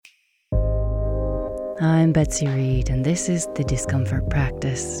I'm Betsy Reed, and this is the Discomfort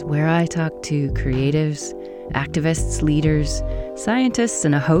Practice, where I talk to creatives, activists, leaders, scientists,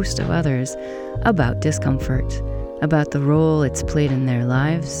 and a host of others about discomfort, about the role it's played in their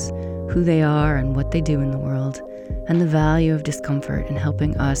lives, who they are and what they do in the world, and the value of discomfort in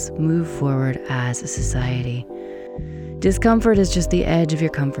helping us move forward as a society. Discomfort is just the edge of your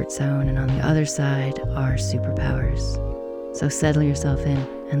comfort zone, and on the other side are superpowers. So settle yourself in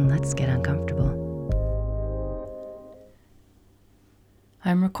and let's get uncomfortable.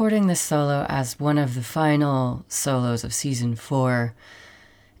 I'm recording this solo as one of the final solos of season 4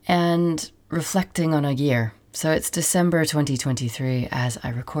 and reflecting on a year. So it's December 2023 as I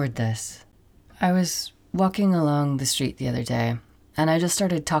record this. I was walking along the street the other day and I just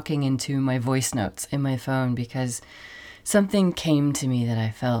started talking into my voice notes in my phone because something came to me that I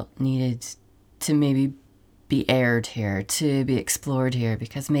felt needed to maybe be aired here, to be explored here,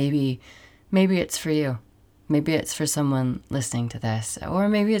 because maybe it's for you. Maybe it's for someone listening to this, or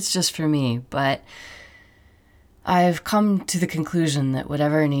maybe it's just for me, but I've come to the conclusion that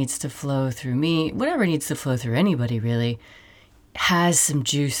whatever needs to flow through me, whatever needs to flow through anybody really, has some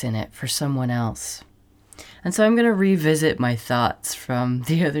juice in it for someone else. And so I'm going to revisit my thoughts from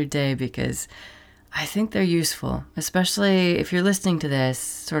the other day because I think they're useful, especially if you're listening to this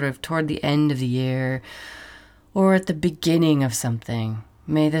sort of toward the end of the year or at the beginning of something.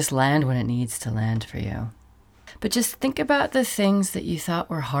 May this land when it needs to land for you. But just think about the things that you thought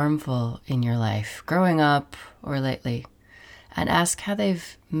were harmful in your life, growing up or lately, and ask how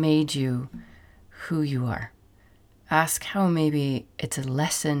they've made you who you are. Ask how maybe it's a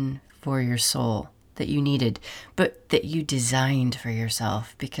lesson for your soul that you needed, but that you designed for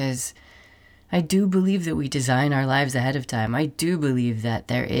yourself, because I do believe that we design our lives ahead of time. I do believe that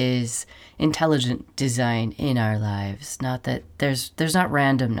there is intelligent design in our lives, not that there's not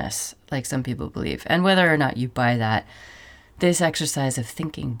randomness like some people believe. And whether or not you buy that, this exercise of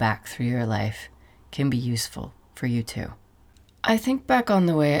thinking back through your life can be useful for you too. I think back on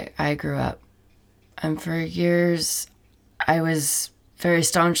the way I grew up, and for years I was very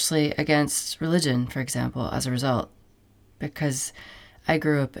staunchly against religion, for example, as a result, because I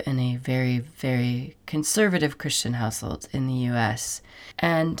grew up in a very, very conservative Christian household in the US.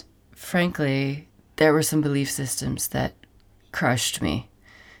 And frankly, there were some belief systems that crushed me.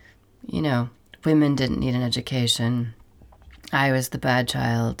 You know, women didn't need an education. I was the bad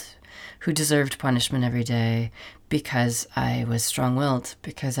child who deserved punishment every day because I was strong-willed,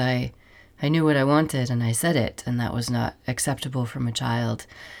 because I knew what I wanted and I said it, and that was not acceptable from a child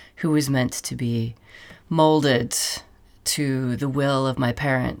who was meant to be molded to the will of my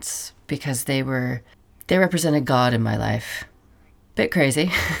parents because they represented God in my life. Bit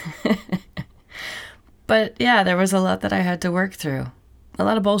crazy. But yeah, there was a lot that I had to work through. A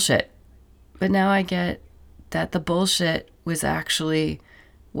lot of bullshit. But now I get that the bullshit was actually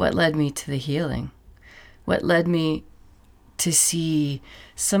what led me to the healing. What led me to see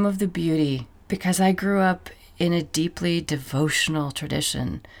some of the beauty, because I grew up in a deeply devotional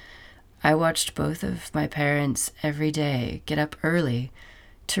tradition. I watched both of my parents every day get up early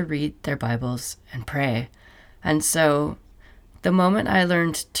to read their Bibles and pray. And so the moment I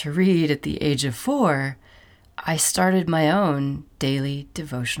learned to read at the age of 4, I started my own daily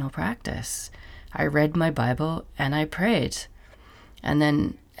devotional practice. I read my Bible and I prayed. And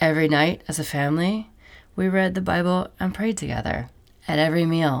then every night as a family, we read the Bible and prayed together. At every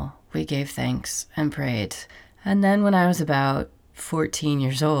meal, we gave thanks and prayed. And then when I was about 14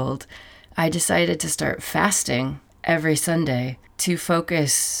 years old, I decided to start fasting every Sunday to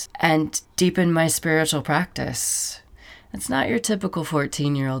focus and deepen my spiritual practice. It's not your typical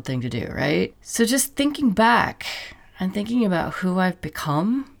 14-year-old thing to do, right? So just thinking back and thinking about who I've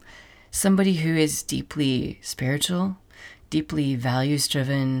become, somebody who is deeply spiritual, deeply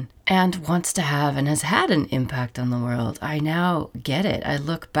values-driven, and wants to have and has had an impact on the world. I now get it. I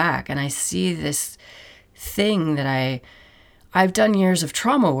look back and I see this thing that I've done years of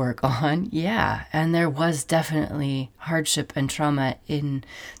trauma work on, yeah, and there was definitely hardship and trauma in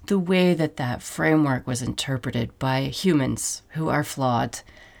the way that framework was interpreted by humans who are flawed.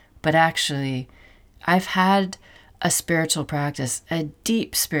 But actually, I've had a spiritual practice, a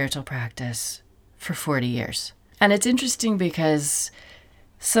deep spiritual practice, for 40 years. And it's interesting because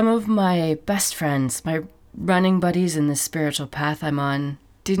some of my best friends, my running buddies in this spiritual path I'm on,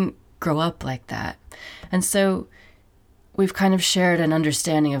 didn't grow up like that. And so we've kind of shared an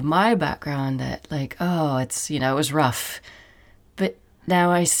understanding of my background that it was rough. But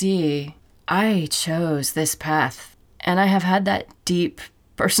now I see I chose this path, and I have had that deep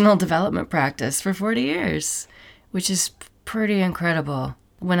personal development practice for 40 years, which is pretty incredible.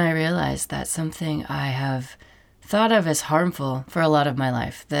 when I realized that something I have thought of as harmful for a lot of my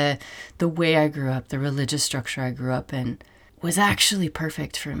life, the way I grew up, the religious structure I grew up in, was actually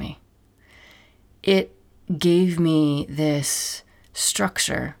perfect for me. It gave me this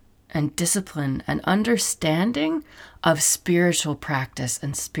structure and discipline and understanding of spiritual practice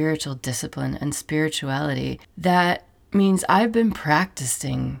and spiritual discipline and spirituality that means I've been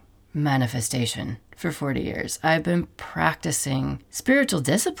practicing manifestation for 40 years. I've been practicing spiritual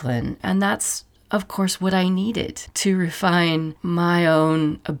discipline, and that's, of course, what I needed to refine my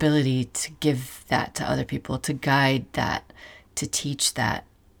own ability to give that to other people, to guide that, to teach that.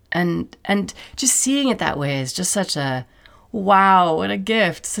 And just seeing it that way is just such a wow, what a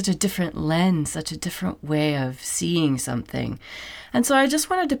gift, such a different lens, such a different way of seeing something. And so I just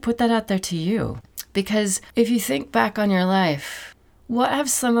wanted to put that out there to you, because if you think back on your life, what have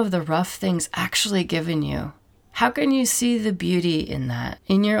some of the rough things actually given you? How can you see the beauty in that,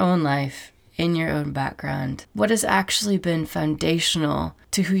 in your own life, in your own background? What has actually been foundational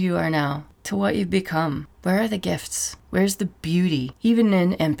to who you are now, to what you've become? Where are the gifts? Where's the beauty? Even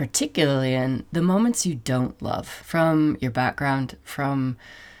in, and particularly in, the moments you don't love from your background, from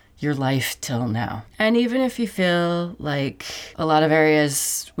your life till now. And even if you feel like a lot of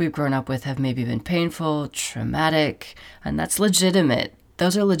areas we've grown up with have maybe been painful, traumatic, and that's legitimate.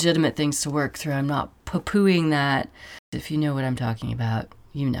 Those are legitimate things to work through. I'm not poo-pooing that. If you know what I'm talking about,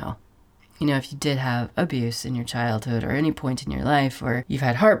 you know. You know, if you did have abuse in your childhood or any point in your life, or you've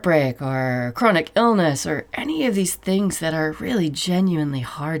had heartbreak or chronic illness or any of these things that are really genuinely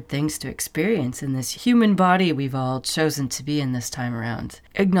hard things to experience in this human body we've all chosen to be in this time around,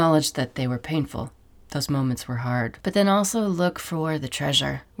 acknowledge that they were painful. Those moments were hard. But then also look for the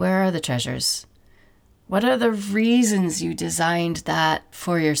treasure. Where are the treasures? What are the reasons you designed that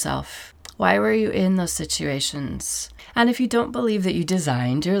for yourself? Why were you in those situations? And if you don't believe that you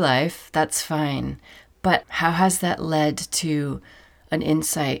designed your life, that's fine. But how has that led to an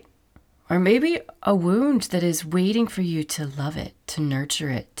insight or maybe a wound that is waiting for you to love it, to nurture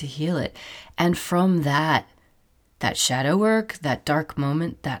it, to heal it? And from that shadow work, that dark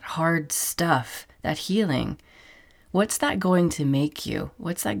moment, that hard stuff, that healing, what's that going to make you?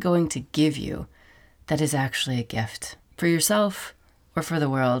 What's that going to give you that is actually a gift for yourself or for the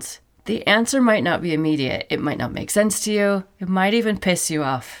world? The answer might not be immediate. It might not make sense to you. It might even piss you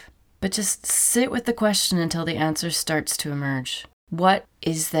off. But just sit with the question until the answer starts to emerge. What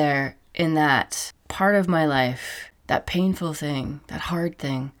is there in that part of my life, that painful thing, that hard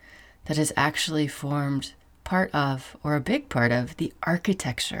thing, that has actually formed part of, or a big part of, the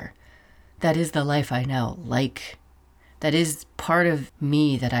architecture that is the life I now like, that is part of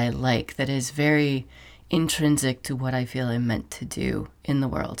me that I like, that is very intrinsic to what I feel I'm meant to do in the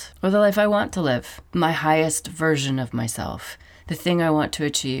world, or the life I want to live, my highest version of myself, the thing I want to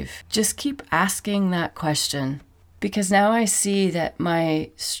achieve. Just keep asking that question, because now I see that my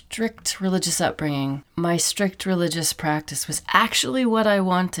strict religious upbringing, my strict religious practice was actually what I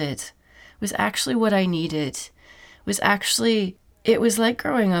wanted, was actually what I needed, it was like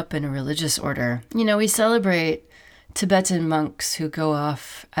growing up in a religious order. You know, we celebrate Tibetan monks who go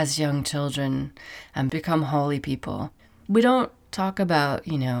off as young children and become holy people. We don't talk about,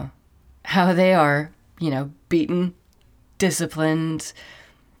 how they are, beaten, disciplined,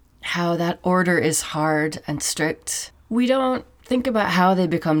 how that order is hard and strict. We don't think about how they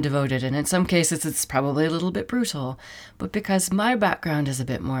become devoted, and in some cases it's probably a little bit brutal. But because my background is a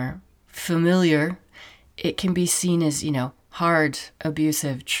bit more familiar, it can be seen as, hard,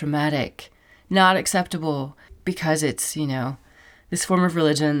 abusive, traumatic, not acceptable, because it's, this form of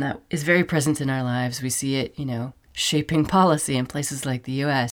religion that is very present in our lives. We see it, shaping policy in places like the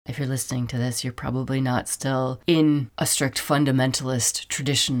US. If you're listening to this, you're probably not still in a strict fundamentalist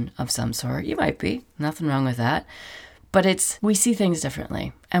tradition of some sort. You might be, nothing wrong with that. But we see things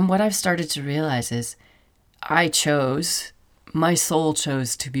differently. And what I've started to realize is my soul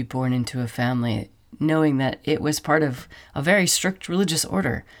chose to be born into a family, knowing that it was part of a very strict religious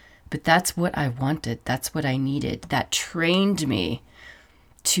order. But that's what I wanted. That's what I needed. That trained me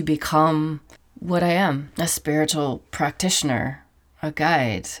to become what I am, a spiritual practitioner, a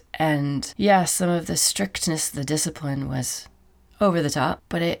guide. And yeah, some of the strictness, the discipline was over the top,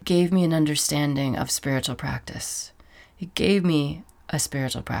 but it gave me an understanding of spiritual practice. It gave me a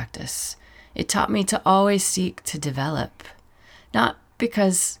spiritual practice. It taught me to always seek to develop, not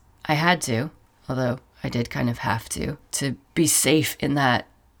because I had to, although I did kind of have to be safe in that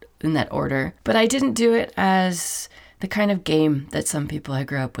order. But I didn't do it as the kind of game that some people I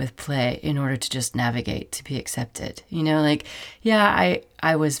grew up with play in order to just navigate, to be accepted.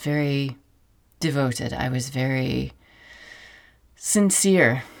 I was very devoted. I was very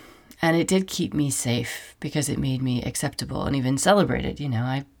sincere. And it did keep me safe because it made me acceptable and even celebrated.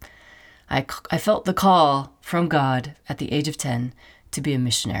 I felt the call from God at the age of 10 to be a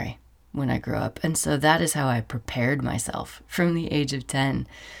missionary when I grew up. And so that is how I prepared myself from the age of 10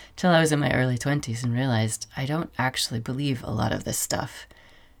 till I was in my early 20s and realized I don't actually believe a lot of this stuff,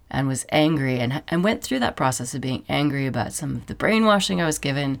 and was angry and went through that process of being angry about some of the brainwashing I was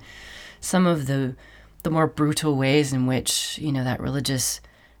given, some of the more brutal ways in which, that religious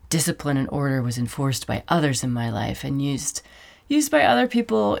discipline and order was enforced by others in my life and used by other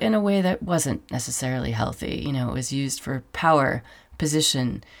people in a way that wasn't necessarily healthy. It was used for power,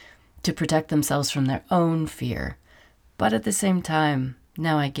 position, to protect themselves from their own fear. But at the same time,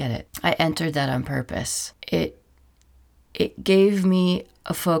 now I get it. I entered that on purpose. It gave me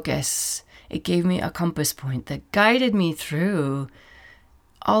a focus. It gave me a compass point that guided me through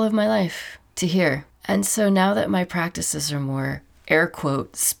all of my life to here. And so now that my practices are more, air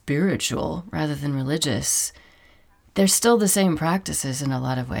quote, spiritual rather than religious, they're still the same practices in a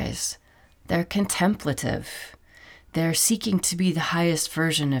lot of ways. They're contemplative. They're seeking to be the highest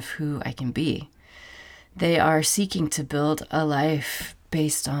version of who I can be. They are seeking to build a life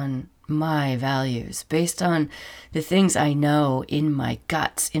based on my values, based on the things I know in my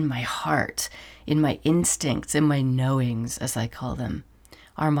guts, in my heart, in my instincts, in my knowings, as I call them,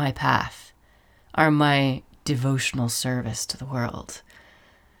 are my path, are my devotional service to the world.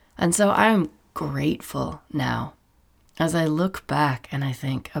 And so I'm grateful now as I look back and I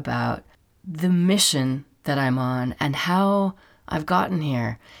think about the mission that I'm on and how I've gotten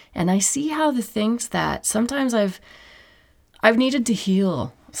here. And I see how the things that sometimes I've needed to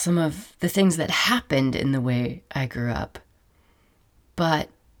heal some of the things that happened in the way I grew up. But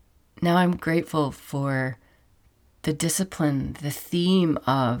now I'm grateful for the discipline, the theme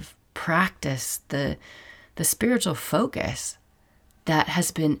of practice, the spiritual focus that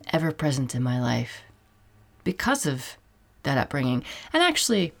has been ever present in my life because of that upbringing. And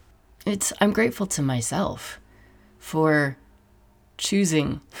actually, I'm grateful to myself for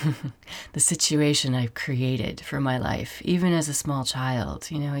choosing the situation I've created for my life, even as a small child,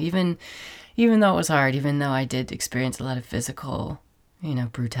 even though it was hard, even though I did experience a lot of physical,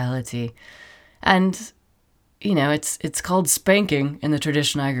 brutality. And, it's called spanking in the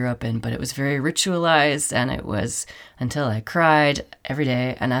tradition I grew up in, but it was very ritualized, and it was until I cried every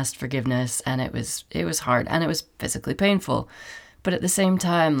day and asked forgiveness, and it was hard and it was physically painful. But at the same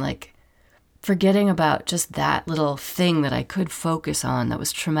time, forgetting about just that little thing that I could focus on that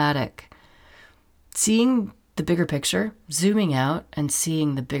was traumatic. Seeing the bigger picture, zooming out and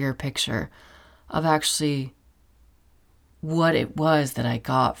seeing the bigger picture of actually what it was that I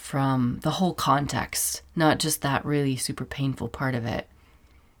got from the whole context, not just that really super painful part of it.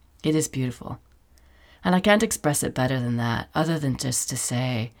 It is beautiful. And I can't express it better than that, other than just to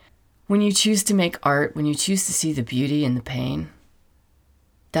say, when you choose to make art, when you choose to see the beauty in the pain,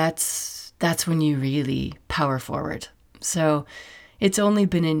 that's when you really power forward. So it's only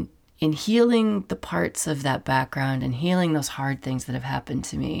been in healing the parts of that background and healing those hard things that have happened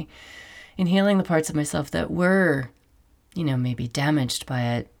to me, in healing the parts of myself that were, maybe damaged by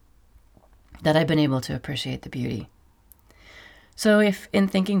it, that I've been able to appreciate the beauty. So if in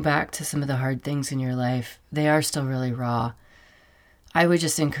thinking back to some of the hard things in your life, they are still really raw, I would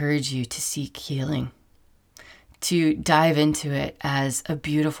just encourage you to seek healing, to dive into it as a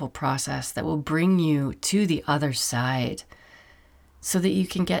beautiful process that will bring you to the other side so that you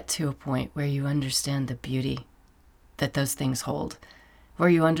can get to a point where you understand the beauty that those things hold, where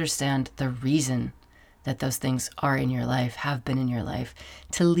you understand the reason that those things are in your life, have been in your life,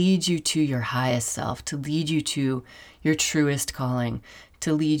 to lead you to your highest self, to lead you to your truest calling,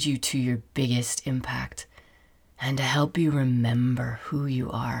 to lead you to your biggest impact, and to help you remember who you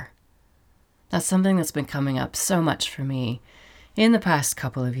are. That's something that's been coming up so much for me in the past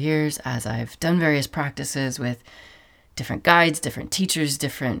couple of years as I've done various practices with different guides, different teachers,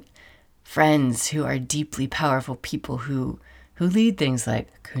 different friends who are deeply powerful people who lead things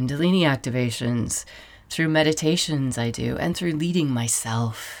like Kundalini activations, through meditations I do, and through leading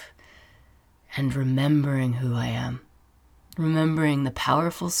myself and remembering who I am, remembering the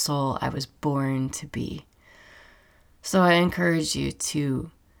powerful soul I was born to be. So I encourage you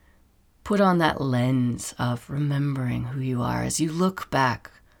to put on that lens of remembering who you are as you look back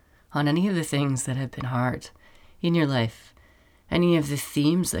on any of the things that have been hard in your life, any of the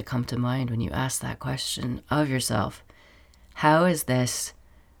themes that come to mind when you ask that question of yourself. How is this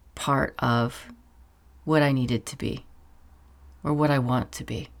part of what I needed to be or what I want to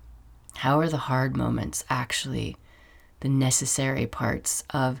be? How are the hard moments actually the necessary parts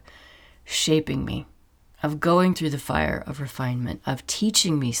of shaping me, of going through the fire of refinement, of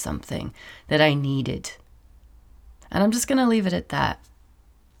teaching me something that I needed. And I'm just going to leave it at that.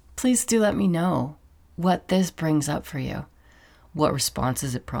 Please do let me know what this brings up for you, what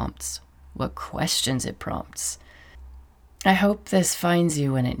responses it prompts, what questions it prompts. I hope this finds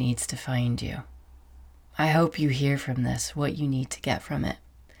you when it needs to find you. I hope you hear from this what you need to get from it.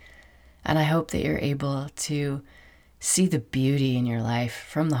 And I hope that you're able to see the beauty in your life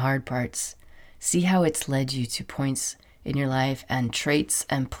from the hard parts. See how it's led you to points in your life and traits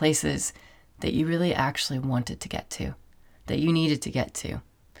and places that you really actually wanted to get to, that you needed to get to.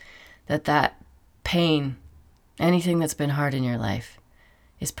 That pain, anything that's been hard in your life,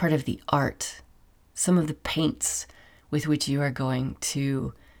 is part of the art, some of the paints with which you are going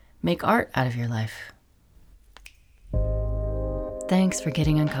to make art out of your life. Thanks for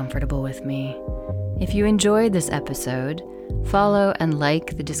getting uncomfortable with me. If you enjoyed this episode, follow and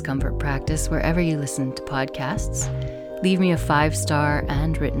like the Discomfort Practice wherever you listen to podcasts. Leave me a 5-star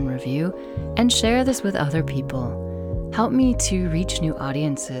and written review, and share this with other people. Help me to reach new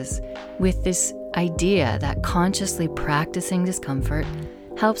audiences with this idea that consciously practicing discomfort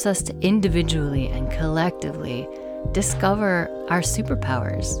helps us to individually and collectively discover our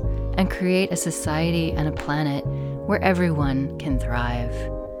superpowers and create a society and a planet where everyone can thrive.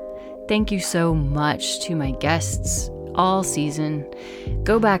 Thank you so much to my guests all season.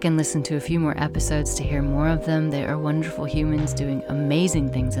 Go back and listen to a few more episodes to hear more of them. They are wonderful humans doing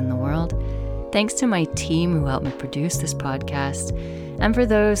amazing things in the world. Thanks to my team who helped me produce this podcast, and for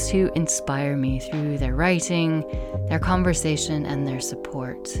those who inspire me through their writing, their conversation, and their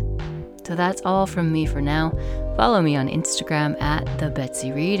support. So that's all from me for now. Follow me on Instagram at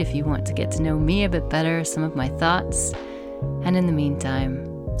 @TheBetsyReed if you want to get to know me a bit better, some of my thoughts. And in the meantime,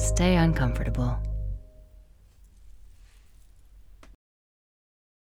 stay uncomfortable.